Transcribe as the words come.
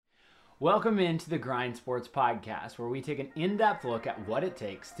Welcome into the Grind Sports Podcast, where we take an in-depth look at what it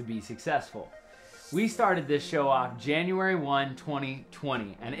takes to be successful. We started this show off January 1,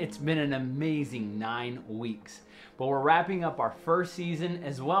 2020, and it's been an amazing 9 weeks. But we're wrapping up our first season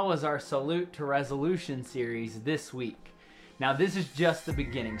as well as our Salute to Resolution series this week. Now, this is just the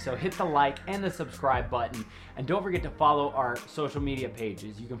beginning, so hit the like and the subscribe button, and don't forget to follow our social media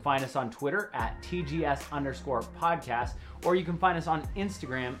pages. You can find us on Twitter at TGS_podcast, or you can find us on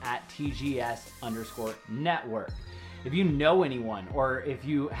Instagram at TGS_network. If you know anyone, or if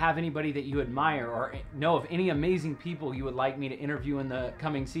you have anybody that you admire, or know of any amazing people you would like me to interview in the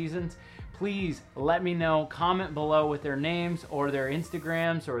coming seasons, please let me know. Comment below with their names, or their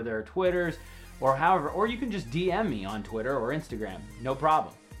Instagrams, or their Twitters, or however, or you can just DM me on Twitter or Instagram. No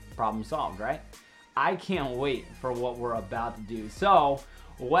problem. Problem solved, right? I can't wait for what we're about to do. So,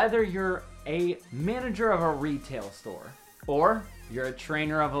 whether you're a manager of a retail store or you're a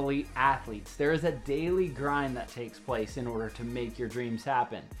trainer of elite athletes, there is a daily grind that takes place in order to make your dreams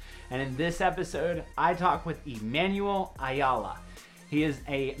happen. And in this episode, I talk with Emmanuel Ayala. He is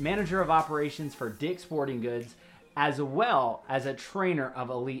a manager of operations for Dick's Sporting Goods, as well as a trainer of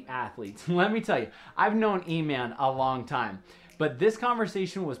elite athletes. Let me tell you, I've known E-Man a long time, but this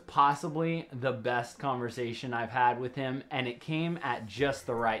conversation was possibly the best conversation I've had with him, and it came at just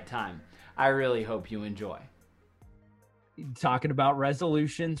the right time. I really hope you enjoy. Talking about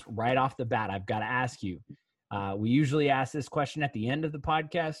resolutions right off the bat, I've got to ask you. We usually ask this question at the end of the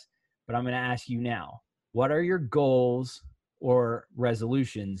podcast, but I'm going to ask you now. What are your goals or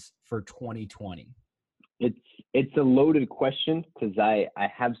resolutions for 2020? It's a loaded question because I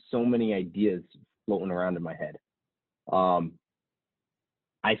have so many ideas floating around in my head.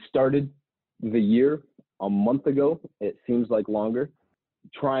 I started the year a month ago, it seems like longer,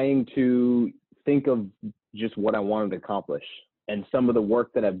 trying to think of just what I wanted to accomplish. And some of the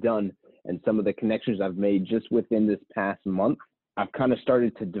work that I've done and some of the connections I've made just within this past month, I've kind of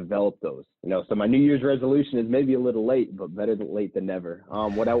started to develop those. So my New Year's resolution is maybe a little late, but better than late than never.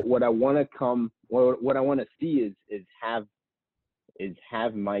 What I want to see is have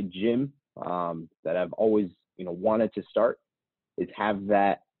my gym that I've always wanted to start, is have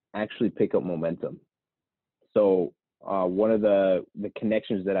that actually pick up momentum. So one of the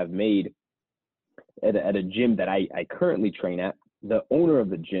connections that I've made at a gym that I currently train at, the owner of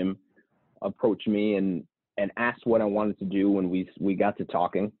the gym approached me and asked what I wanted to do when we got to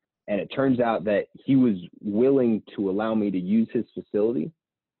talking. And it turns out that he was willing to allow me to use his facility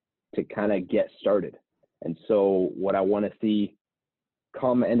to kind of get started. And so what I want to see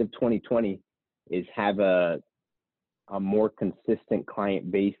come end of 2020 is have a more consistent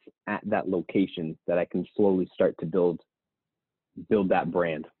client base at that location that I can slowly start to build that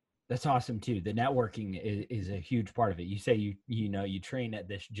brand. That's awesome too. The networking is a huge part of it. You say you train at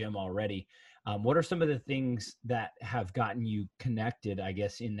this gym already. What are some of the things that have gotten you connected, I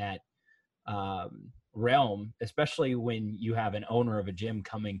guess, in that realm, especially when you have an owner of a gym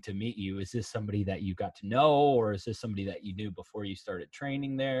coming to meet you? Is this somebody that you got to know, or is this somebody that you knew before you started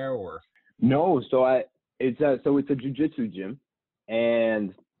training there? Or no, it's a jiu-jitsu gym,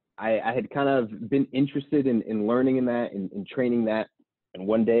 and I had kind of been interested in learning in that and training that. And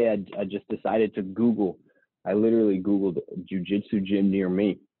one day I just decided to Google. I literally Googled jiu-jitsu gym near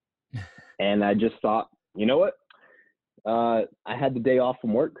me. And I just thought, you know what? I had the day off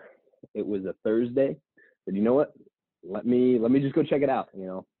from work. It was a Thursday. But you know what? Let me just go check it out.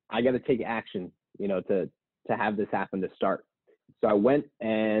 I got to take action, to have this happen to start. So I went,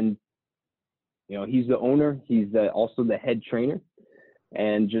 and, he's the owner. He's also the head trainer.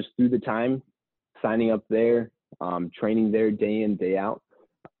 And just through the time, signing up there, training there day in, day out,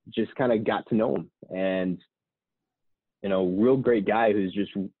 just kind of got to know him. And, real great guy who's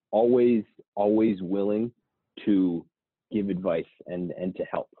just always willing to give advice and to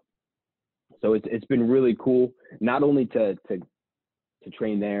help. So it's been really cool, not only to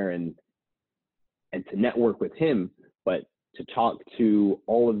train there and to network with him, but to talk to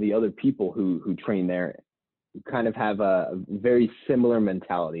all of the other people who train there, who kind of have a very similar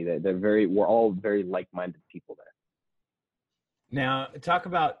mentality. We're all very like-minded people there. Now, talk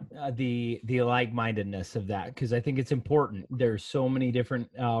about the like-mindedness of that, because I think it's important. There's so many different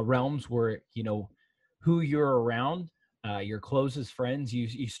realms where, who you're around, your closest friends,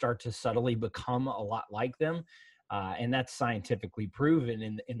 you start to subtly become a lot like them. And that's scientifically proven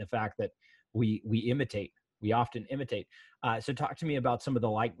in the fact that we imitate. We often imitate. So talk to me about some of the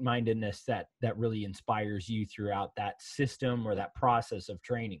like-mindedness that really inspires you throughout that system or that process of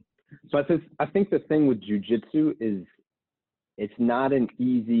training. So I think the thing with jiu-jitsu is it's not an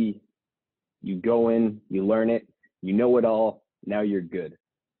easy, you go in, you learn it, you know it all, now you're good.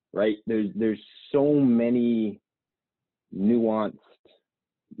 right? There's so many nuanced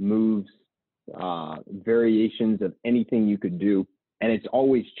moves, variations of anything you could do, and it's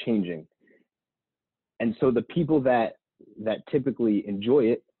always changing. And so the people that typically enjoy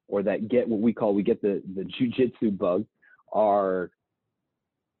it, or that get what we get the jujitsu bug, are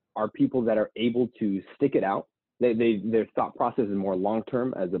people that are able to stick it out. Their thought process is more long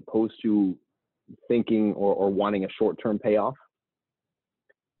term as opposed to thinking or wanting a short term payoff.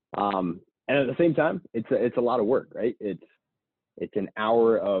 And at the same time, it's a lot of work, right? It's an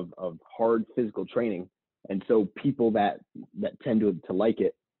hour of hard physical training, and so people that tend to like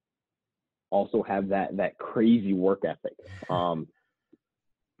it also have that crazy work ethic.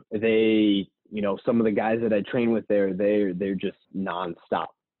 They, some of the guys that I train with there, they're just nonstop.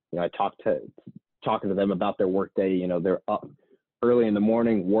 I talking to them about their work day. They're up early in the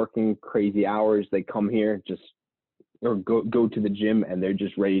morning, working crazy hours. They come here or go to the gym, and they're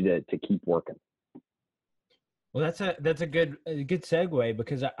just ready to keep working. Well, that's a good segue,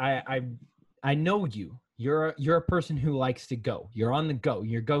 because I know you. You're a person who likes to go. You're on the go.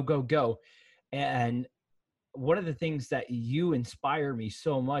 You're go. And one of the things that you inspire me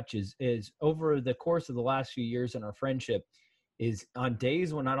so much is over the course of the last few years in our friendship, is on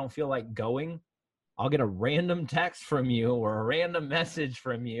days when I don't feel like going, I'll get a random text from you or a random message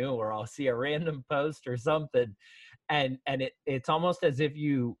from you, or I'll see a random post or something. And it's almost as if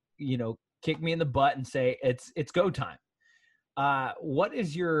you kick me in the butt and say, it's go time. What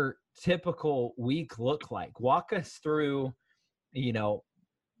is your typical week look like? Walk us through,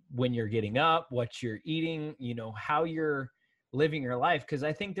 when you're getting up, what you're eating, how you're living your life. Cause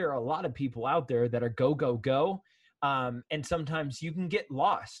I think there are a lot of people out there that are go. And sometimes you can get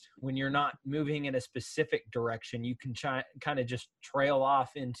lost when you're not moving in a specific direction. You can kind of just trail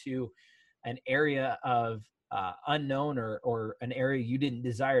off into an area of unknown, or an area you didn't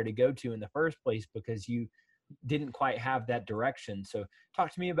desire to go to in the first place because you didn't quite have that direction. So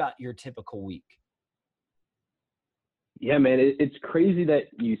talk to me about your typical week. Yeah, man, it's crazy that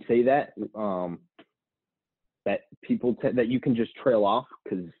you say that, that people that you can just trail off,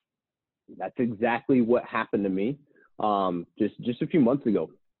 because that's exactly what happened to me just a few months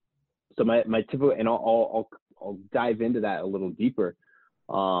ago. So my typical, and I'll dive into that a little deeper.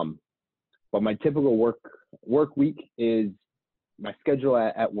 But my typical work week is my schedule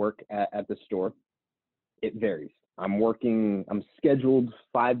at work at the store. It varies. I'm scheduled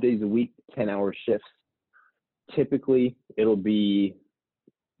 5 days a week, 10-hour shifts. Typically, it'll be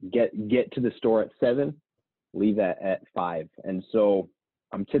get to the store at 7, leave at 5. And so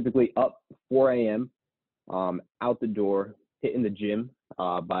I'm typically up 4 a.m., out the door, hitting the gym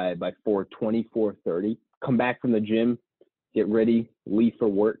by 4:20, 4:30. Come back from the gym, get ready, leave for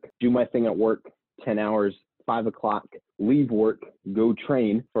work, do my thing at work, 10 hours, 5 o'clock, leave work, go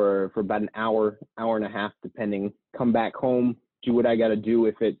train for about an hour and a half, depending. Come back home, do what I got to do,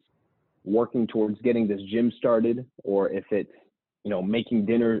 if it's working towards getting this gym started, or if it's, making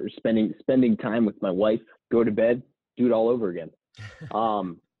dinner or spending time with my wife, go to bed, do it all over again.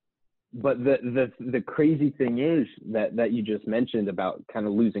 But the crazy thing is that you just mentioned about kind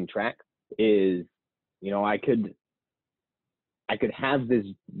of losing track is, I could have this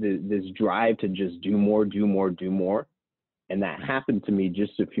drive to just do more. And that happened to me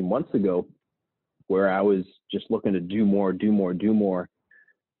just a few months ago, where I was just looking to do more,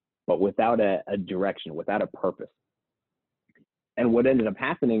 but without a direction, without a purpose. And what ended up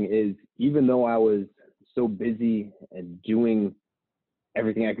happening is, even though I was so busy and doing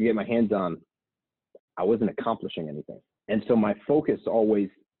everything I could get my hands on, I wasn't accomplishing anything. And so my focus always,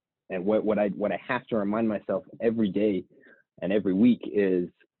 and what I have to remind myself every day and every week, is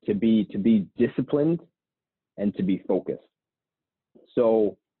to be disciplined and to be focused.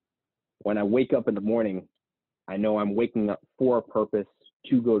 So when I wake up in the morning, I know I'm waking up for a purpose,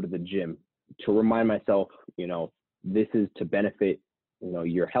 to go to the gym, to remind myself, this is to benefit,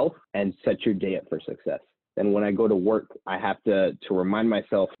 your health and set your day up for success. Then when I go to work, I have to remind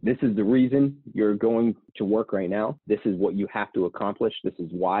myself, this is the reason you're going to work right now. This is what you have to accomplish. This is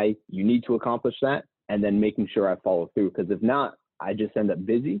why you need to accomplish that. And then making sure I follow through, because if not, I just end up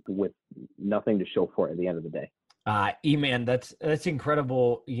busy with nothing to show for it at the end of the day. E-Man, that's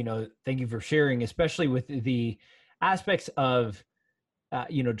incredible. Thank you for sharing, especially with the aspects of,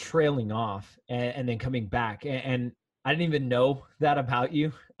 trailing off and then coming back. And I didn't even know that about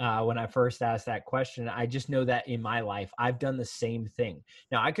you when I first asked that question. I just know that in my life, I've done the same thing.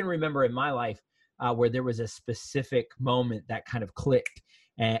 Now, I can remember in my life where there was a specific moment that kind of clicked.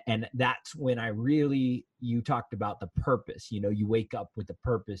 And that's when you talked about the purpose. You wake up with a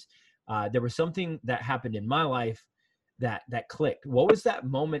purpose. There was something that happened in my life that clicked? What was that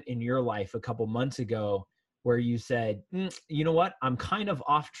moment in your life a couple months ago where you said, you know what, I'm kind of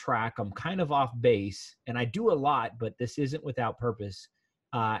off track, I'm kind of off base, and I do a lot, but this isn't without purpose.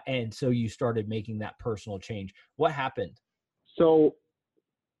 And so you started making that personal change. What happened? So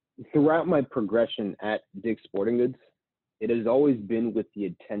throughout my progression at Dick's Sporting Goods, it has always been with the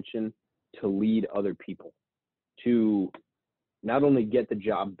intention to lead other people, to not only get the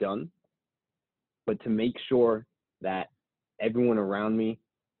job done, but to make sure that everyone around me,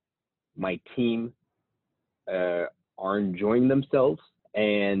 my team, are enjoying themselves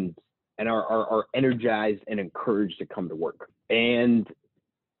and are energized and encouraged to come to work. And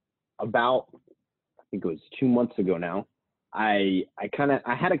about, I think it was 2 months ago now, I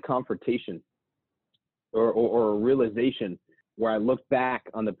had a confrontation or a realization where I looked back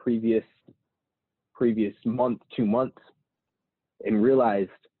on the previous month, 2 months, and realized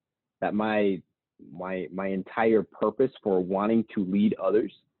that my entire purpose for wanting to lead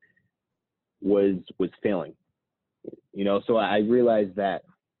others was failing. So I realized that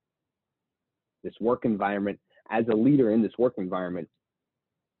this work environment, as a leader in this work environment,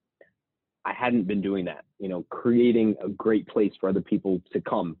 I hadn't been doing that, creating a great place for other people to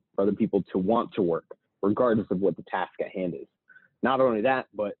come, for other people to want to work, regardless of what the task at hand is. Not only that,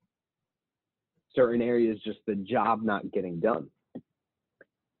 but certain areas, just the job not getting done.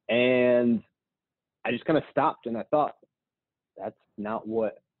 And I just kind of stopped and I thought, that's not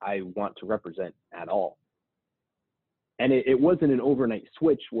what I want to represent at all. And it wasn't an overnight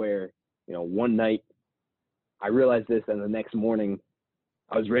switch where, one night I realized this and the next morning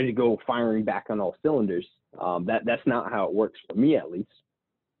I was ready to go firing back on all cylinders. That's not how it works for me, at least.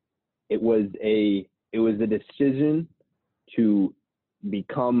 It was a decision to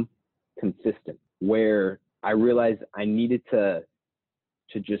become consistent, where I realized I needed to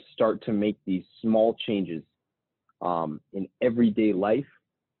just start to make these small changes in everyday life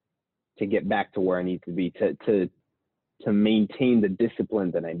to get back to where I need to be, to maintain the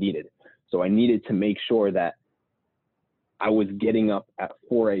discipline that I needed. So I needed to make sure that I was getting up at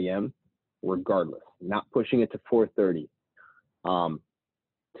 4 a.m. regardless, not pushing it to 4:30,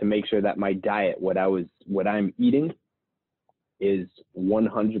 to make sure that my diet, what I'm eating, is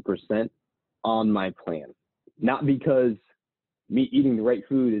 100% on my plan. Not because me eating the right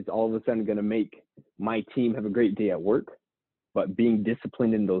food is all of a sudden going to make my team have a great day at work, but being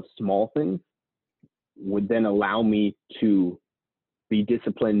disciplined in those small things would then allow me to be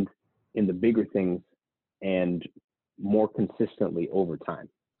disciplined in the bigger things and more consistently over time.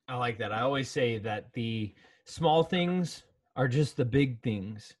 I like that. I always say that the small things are just the big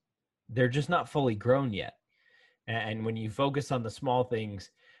things. They're just not fully grown yet. And when you focus on the small things,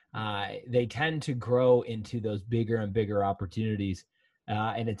 they tend to grow into those bigger and bigger opportunities.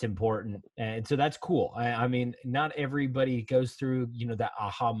 And it's important. And so that's cool. I mean, not everybody goes through, that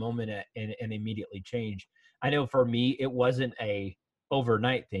aha moment and immediately change. I know for me, it wasn't a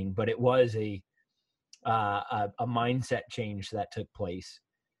overnight thing, but it was a mindset change that took place.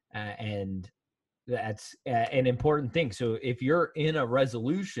 And that's an important thing. So if you're in a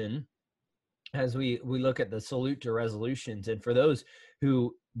resolution, as we look at the salute to resolutions, and for those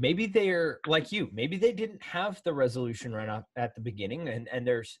who maybe they're like you, maybe they didn't have the resolution right off at the beginning, and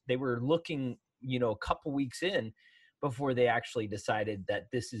they were looking, a couple weeks in before they actually decided that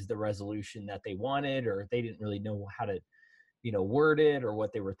this is the resolution that they wanted, or they didn't really know how to, word it or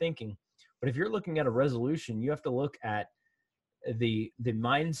what they were thinking. But if you're looking at a resolution, you have to look at the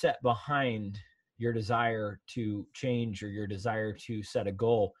mindset behind your desire to change or your desire to set a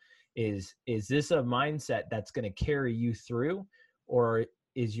goal. Is this a mindset that's going to carry you through, or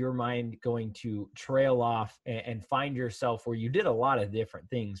is your mind going to trail off and find yourself where you did a lot of different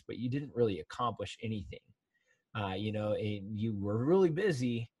things, but you didn't really accomplish anything? You were really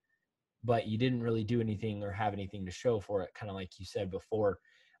busy, but you didn't really do anything or have anything to show for it, kind of like you said before.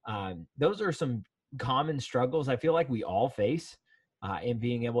 Those are some common struggles I feel like we all face, in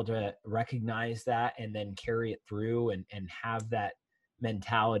being able to recognize that and then carry it through and have that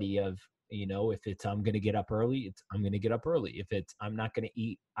mentality of, if it's I'm going to get up early, I'm going to get up early. If it's I'm not going to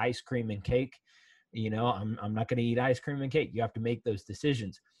eat ice cream and cake, I'm not going to eat ice cream and cake. You have to make those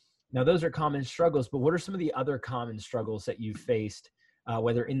decisions. Now, those are common struggles, but what are some of the other common struggles that you've faced,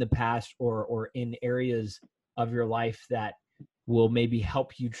 whether in the past or in areas of your life that will maybe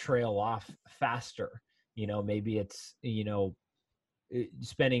help you trail off faster? Maybe it's,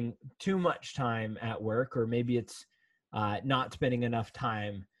 spending too much time at work, or maybe it's not spending enough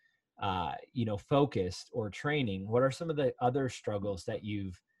time, focused or training. What are some of the other struggles that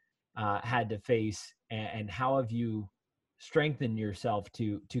you've had to face, and how have you strengthened yourself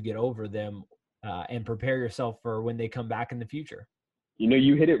to get over them, and prepare yourself for when they come back in the future. You know,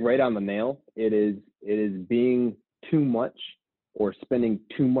 you hit it right on the nail. It is being too much or spending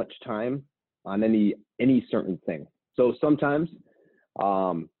too much time on any certain thing. So sometimes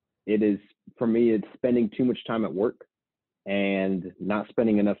it is, for me, it's spending too much time at work and not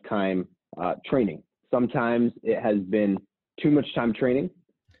spending enough time training. Sometimes it has been too much time training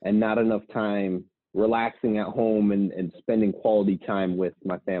and not enough time relaxing at home and spending quality time with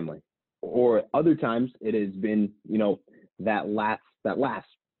my family. Or other times it has been, you know, that last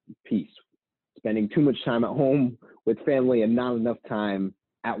piece, spending too much time at home with family and not enough time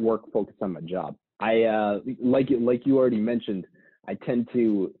at work focused on my job. I like you already mentioned, I tend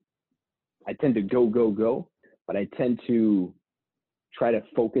to go, but I tend to try to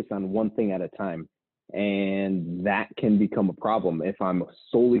focus on one thing at a time. And that can become a problem. If I'm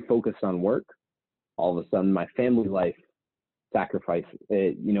solely focused on work, all of a sudden my family life sacrifice,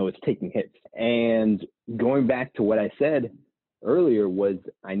 it's taking hits. And going back to what I said earlier was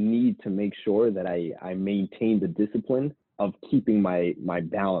I need to make sure that I maintain the discipline of keeping my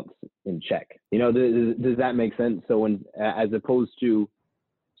balance in check. You know, does that make sense? So as opposed to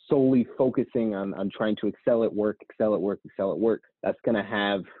solely focusing on trying to excel at work, that's going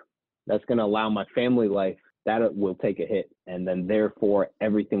to allow my family life, that it will take a hit. And then therefore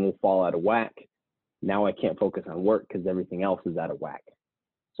everything will fall out of whack. Now I can't focus on work because everything else is out of whack.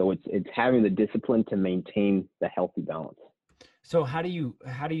 So it's having the discipline to maintain the healthy balance. So how do you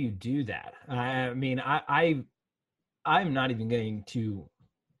do that? I mean, I'm not even going to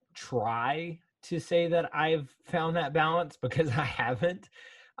try to say that I've found that balance because I haven't.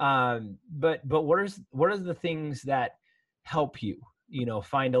 But what are the things that help you,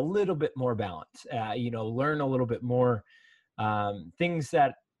 find a little bit more balance, learn a little bit more, things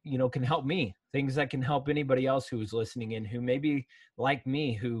that, can help me, things that can help anybody else who is listening in, who maybe like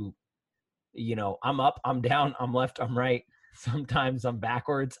me, who, I'm up, I'm down, I'm left, I'm right. Sometimes I'm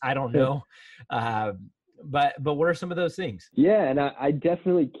backwards. I don't know. But what are some of those things? Yeah. And I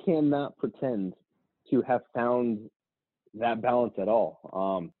definitely cannot pretend to have found that balance at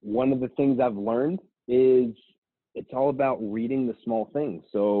all. One of the things I've learned is it's all about reading the small things.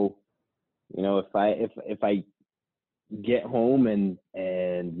 So, if I get home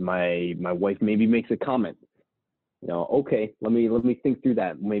and my wife maybe makes a comment, okay, let me think through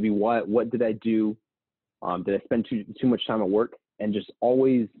that. Maybe what did I do? Did I spend too much time at work? And just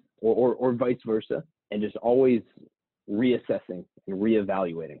always, or vice versa, and just always reassessing and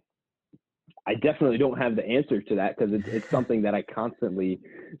reevaluating. I definitely don't have the answer to that because it's something that I constantly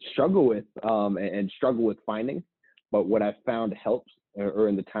struggle with and struggle with finding. But what I've found helps, or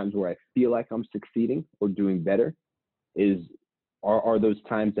in the times where I feel like I'm succeeding or doing better, are those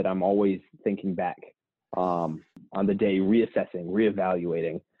times that I'm always thinking back on the day, reassessing,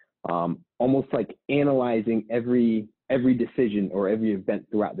 reevaluating, almost like analyzing every decision or every event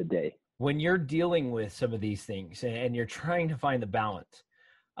throughout the day. When you're dealing with some of these things and you're trying to find the balance,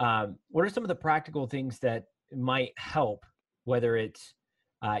 what are some of the practical things that might help? Whether it's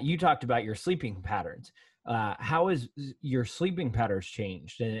you talked about your sleeping patterns. How has your sleeping patterns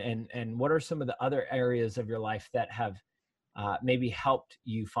changed, and what are some of the other areas of your life that have maybe helped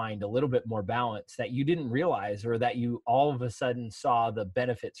you find a little bit more balance that you didn't realize, or that you all of a sudden saw the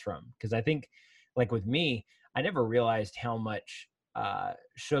benefits from? Because I think, like with me, I never realized how much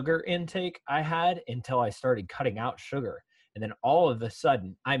sugar intake I had until I started cutting out sugar. And then all of a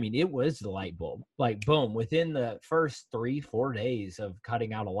sudden, I mean, it was the light bulb, like boom, within the first 3-4 days of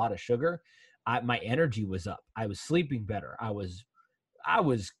cutting out a lot of sugar, my energy was up. I was sleeping better. I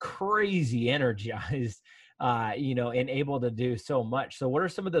was crazy energized, and able to do so much. So what are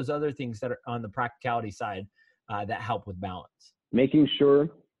some of those other things that are on the practicality side that help with balance? Making sure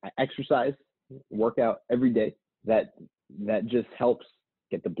I exercise, work out every day. That just helps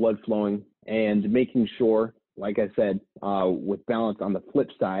get the blood flowing, and making sure, like I said, with balance on the flip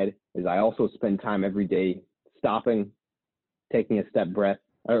side, is I also spend time every day stopping, taking a step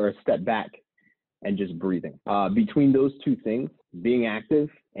back, and just breathing. Between those two things, being active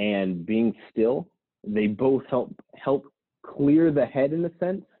and being still, they both help clear the head in a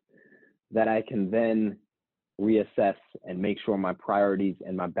sense that I can then reassess and make sure my priorities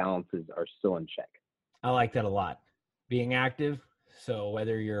and my balances are still in check. I like that a lot. Being active. So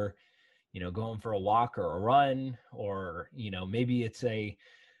whether you're, going for a walk or a run, or, maybe it's a,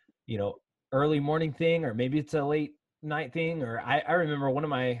 early morning thing, or maybe it's a late night thing. Or I remember one of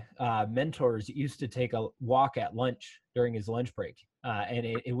my mentors used to take a walk at lunch during his lunch break. And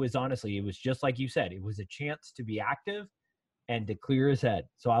it was honestly, it was just like you said, it was a chance to be active and to clear his head.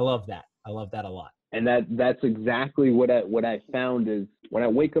 So I love that. I love that a lot. And that's exactly what I found is when I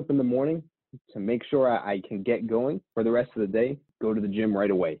wake up in the morning, to make sure I can get going for the rest of the day, go to the gym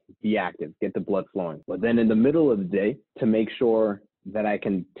right away, be active, get the blood flowing. But then in the middle of the day, to make sure that I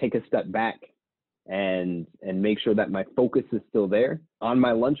can take a step back and make sure that my focus is still there. On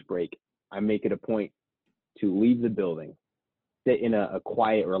my lunch break, I make it a point to leave the building, sit in a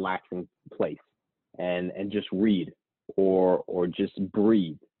quiet, relaxing place, and just read or just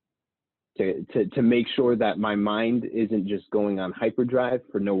breathe to make sure that my mind isn't just going on hyperdrive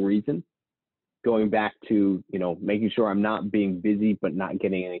for no reason. Going back to, making sure I'm not being busy but not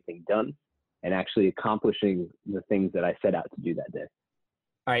getting anything done, and actually accomplishing the things that I set out to do that day.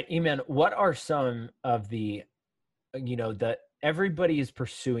 All right, Eman, what are some of the, that everybody is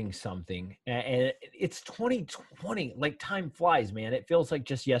pursuing something, and it's 2020, like time flies, man. It feels like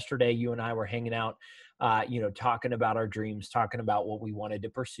just yesterday you and I were hanging out, talking about our dreams, talking about what we wanted to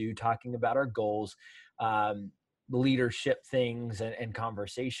pursue, talking about our goals, leadership things and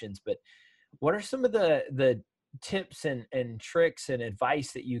conversations. But what are some of the tips and tricks and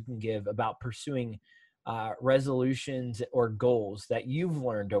advice that you can give about pursuing resolutions or goals that you've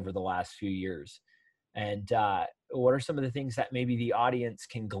learned over the last few years? And what are some of the things that maybe the audience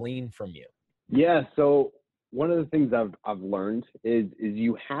can glean from you? Yeah. So one of the things I've learned is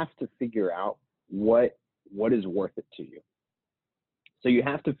you have to figure out what is worth it to you. So you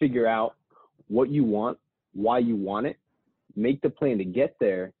have to figure out what you want, why you want it, make the plan to get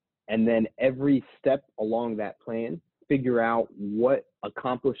there, and then every step along that plan, figure out what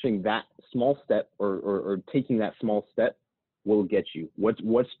accomplishing that small step or taking that small step will get you.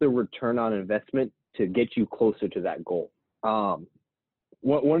 What's the return on investment to get you closer to that goal?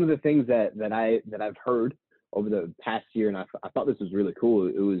 One of the things that I've heard over the past year, and I thought this was really cool.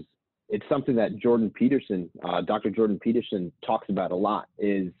 It's something that Dr. Jordan Peterson talks about a lot.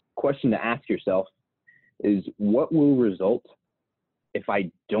 Is question to ask yourself is, what will result if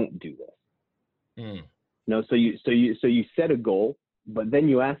I don't do this? So you set a goal, but then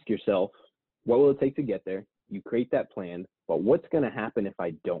you ask yourself, what will it take to get there? You create that plan, but what's going to happen if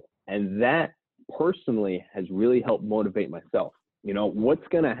I don't? And that personally has really helped motivate myself. What's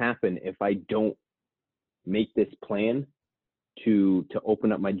going to happen if I don't make this plan to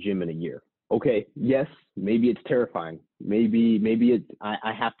open up my gym in a year? Okay, yes, maybe it's terrifying. Maybe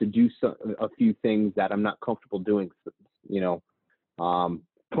I have to do a few things that I'm not comfortable doing.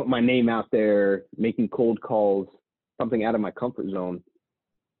 Put my name out there, making cold calls, something out of my comfort zone.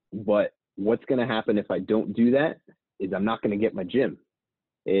 But what's going to happen if I don't do that is I'm not going to get my gym.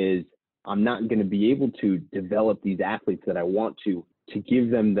 I'm not going to be able to develop these athletes that I want to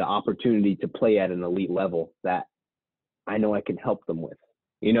give them the opportunity to play at an elite level that I know I can help them with.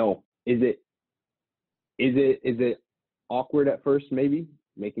 Is it awkward at first? Maybe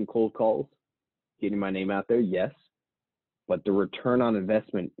making cold calls, getting my name out there. Yes. But the return on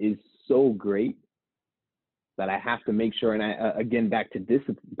investment is so great that I have to make sure. And I, again, back to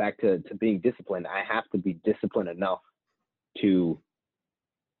being disciplined, I have to be disciplined enough to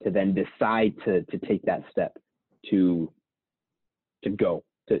then decide to take that step, to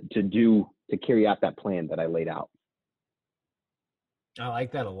carry out that plan that I laid out. I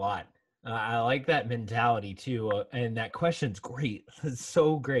like that a lot. I like that mentality too. And that question's great. It's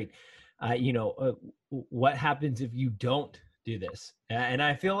so great. What happens if you don't do this? And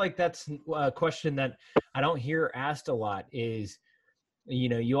I feel like that's a question that I don't hear asked a lot is,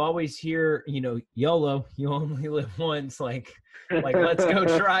 you always hear, YOLO, you only live once, like let's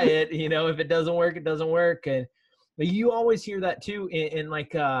go try it. If it doesn't work, it doesn't work. And you always hear that too. In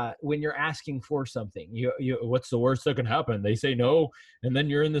like, when you're asking for something, what's the worst that can happen? They say no. And then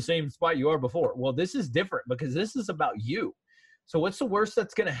you're in the same spot you are before. Well, this is different because this is about you. So what's the worst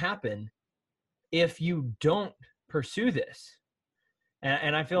that's going to happen if you don't pursue this?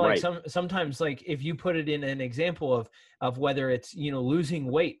 And I feel like sometimes, like if you put it in an example of whether it's,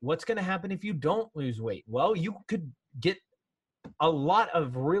 losing weight, what's going to happen if you don't lose weight? Well, you could get a lot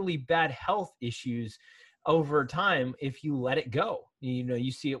of really bad health issues over time if you let it go.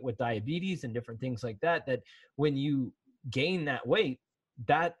 You see it with diabetes and different things like that, that when you gain that weight,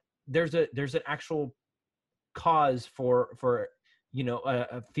 that there's an actual cause for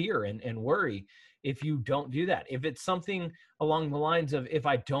a fear and worry if you don't do that. If it's something along the lines of, if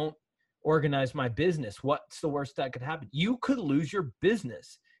I don't organize my business, what's the worst that could happen? You could lose your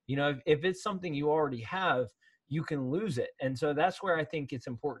business. If it's something you already have, you can lose it. And so that's where I think it's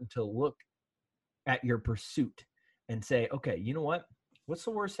important to look at your pursuit and say, okay, you know what? What's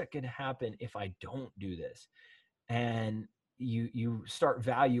the worst that could happen if I don't do this? And you start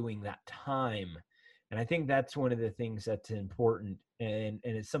valuing that time. And I think that's one of the things that's important. And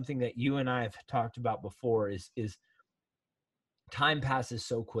it's something that you and I have talked about before is time passes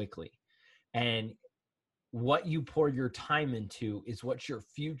so quickly. And what you pour your time into is what your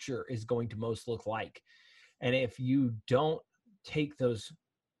future is going to most look like. And if you don't take those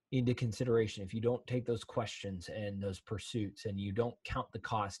into consideration, if you don't take those questions and those pursuits, and you don't count the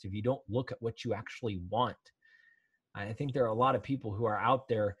cost, if you don't look at what you actually want, I think there are a lot of people who are out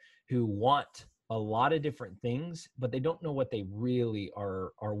there who want a lot of different things, but they don't know what they really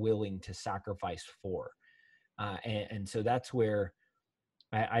are willing to sacrifice for. And so that's where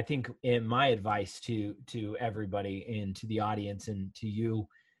I think in my advice to everybody and to the audience and to you,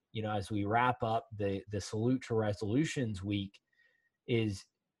 as we wrap up the Salute to Resolutions week, is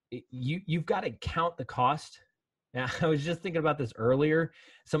you've got to count the cost. Now, I was just thinking about this earlier.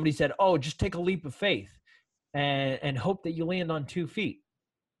 Somebody said, "Oh, just take a leap of faith and hope that you land on 2 feet."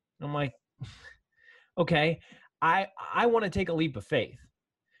 I'm like, okay, I want to take a leap of faith,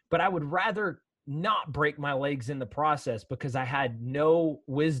 but I would rather not break my legs in the process because I had no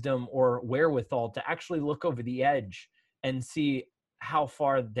wisdom or wherewithal to actually look over the edge and see how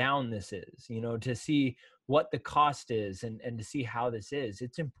far down this is, to see what the cost is and to see how this is.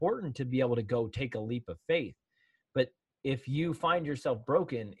 It's important to be able to go take a leap of faith. But if you find yourself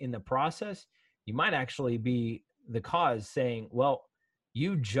broken in the process, you might actually be the cause saying, well,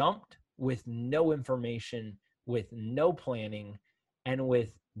 you jumped with no information, with no planning, and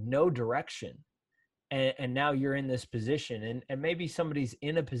with no direction. And now you're in this position, and maybe somebody's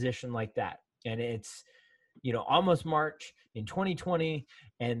in a position like that, and it's almost March in 2020,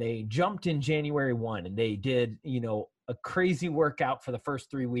 and they jumped in January 1, and they did a crazy workout for the first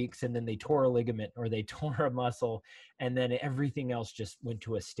 3 weeks, and then they tore a ligament or they tore a muscle, and then everything else just went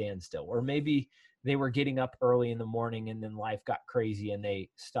to a standstill. Or maybe they were getting up early in the morning and then life got crazy and they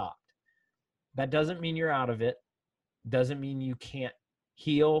stopped. That doesn't mean you're out of it. Doesn't mean you can't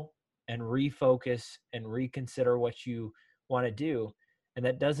heal and refocus and reconsider what you want to do. And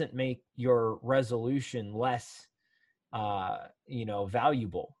that doesn't make your resolution less,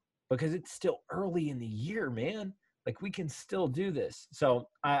 valuable, because it's still early in the year, man. Like, we can still do this. So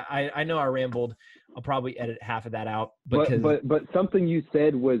I know I rambled. I'll probably edit half of that out. Because but something you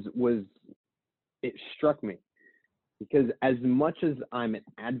said was it struck me, because as much as I'm an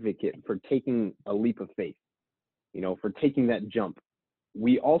advocate for taking a leap of faith, for taking that jump,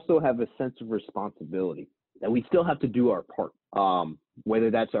 we also have a sense of responsibility that we still have to do our part.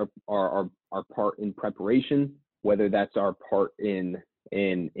 Whether that's our part in preparation, whether that's our part in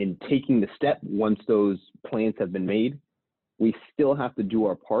taking the step once those plans have been made, we still have to do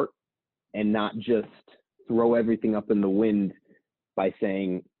our part and not just throw everything up in the wind by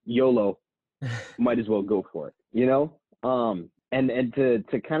saying YOLO, might as well go for it, And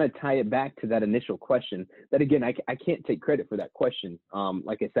to kind of tie it back to that initial question, that again, I can't take credit for that question.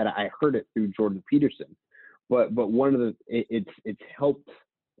 Like I said, I heard it through Jordan Peterson, but one of it's helped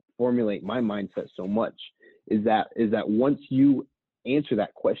formulate my mindset so much is that once you answer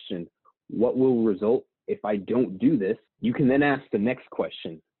that question, what will result if I don't do this? You can then ask the next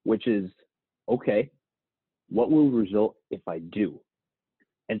question, which is, okay, what will result if I do?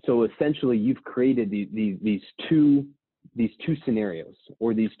 And so essentially you've created these two scenarios,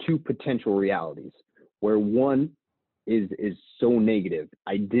 or these two potential realities, where one is so negative.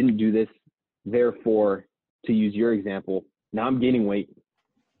 I didn't do this, therefore, to use your example, now I'm gaining weight.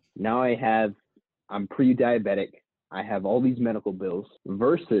 Now I'm pre-diabetic. I have all these medical bills,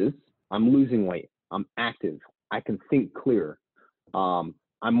 versus I'm losing weight. I'm active. I can think clearer. I'm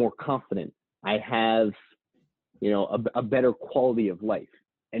more confident. I have, a better quality of life.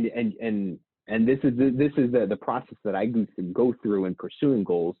 And this is the process that I go through in pursuing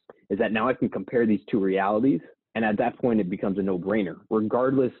goals, is that now I can compare these two realities. And at that point, it becomes a no-brainer,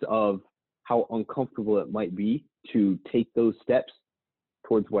 regardless of how uncomfortable it might be to take those steps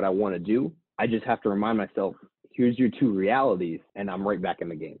towards what I want to do. I just have to remind myself, here's your two realities, and I'm right back in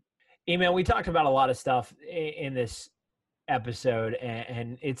the game. Hey, man, we talked about a lot of stuff in this episode,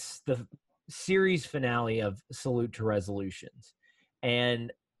 and it's the series finale of Salute to Resolutions.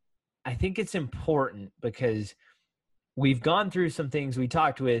 And I think it's important because we've gone through some things. We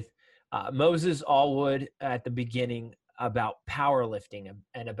talked with Moses Allwood at the beginning about powerlifting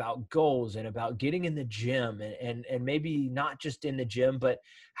and about goals and about getting in the gym and maybe not just in the gym, but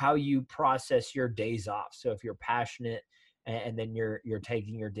how you process your days off. So if you're passionate and then you're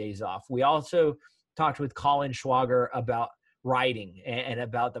taking your days off. We also talked with Colin Schwager about writing and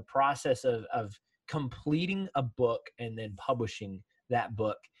about the process of completing a book and then publishing that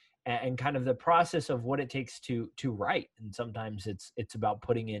book, and kind of the process of what it takes to write. And sometimes it's about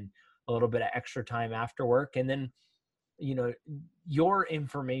putting in a little bit of extra time after work. And then, your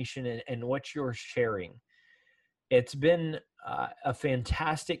information and what you're sharing it's been a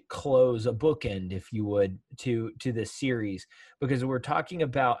fantastic close, a bookend, if you would, to this series, because we're talking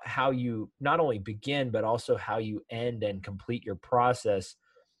about how you not only begin, but also how you end and complete your process.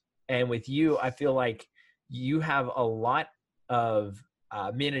 And with you, I feel like you have a lot of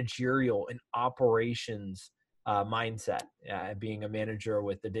managerial and operations mindset, being a manager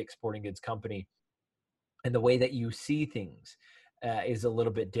with the Dick's Sporting Goods Company, and the way that you see things is a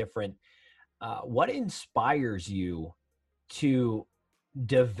little bit different. What inspires you to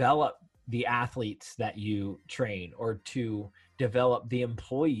develop the athletes that you train, or to develop the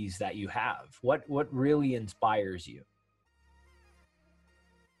employees that you have? What really inspires you?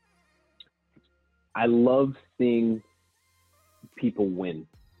 I love seeing people win.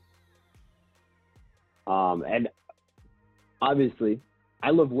 And obviously, I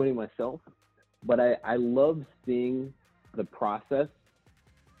love winning myself, but I love seeing the process.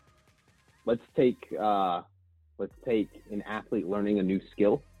 Let's take an athlete learning a new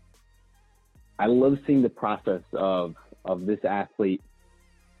skill. I love seeing the process of this athlete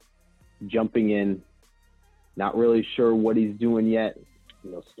jumping in, not really sure what he's doing yet,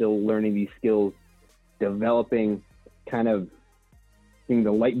 still learning these skills, developing, kind of seeing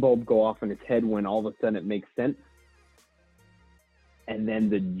the light bulb go off in his head when all of a sudden it makes sense. And then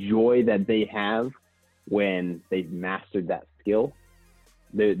the joy that they have when they've mastered that skill,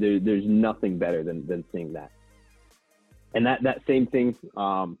 there's nothing better than seeing that. And that same thing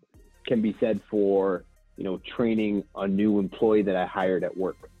can be said for, training a new employee that I hired at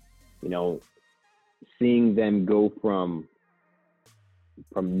work. Seeing them go from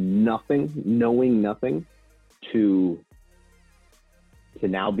nothing, knowing nothing, to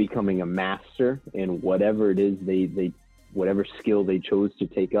now becoming a master in whatever it is they whatever skill they chose to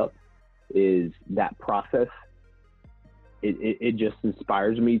take up. Is that process. It just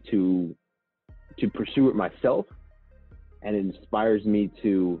inspires me to pursue it myself, and it inspires me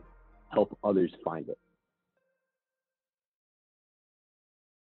to help others find it.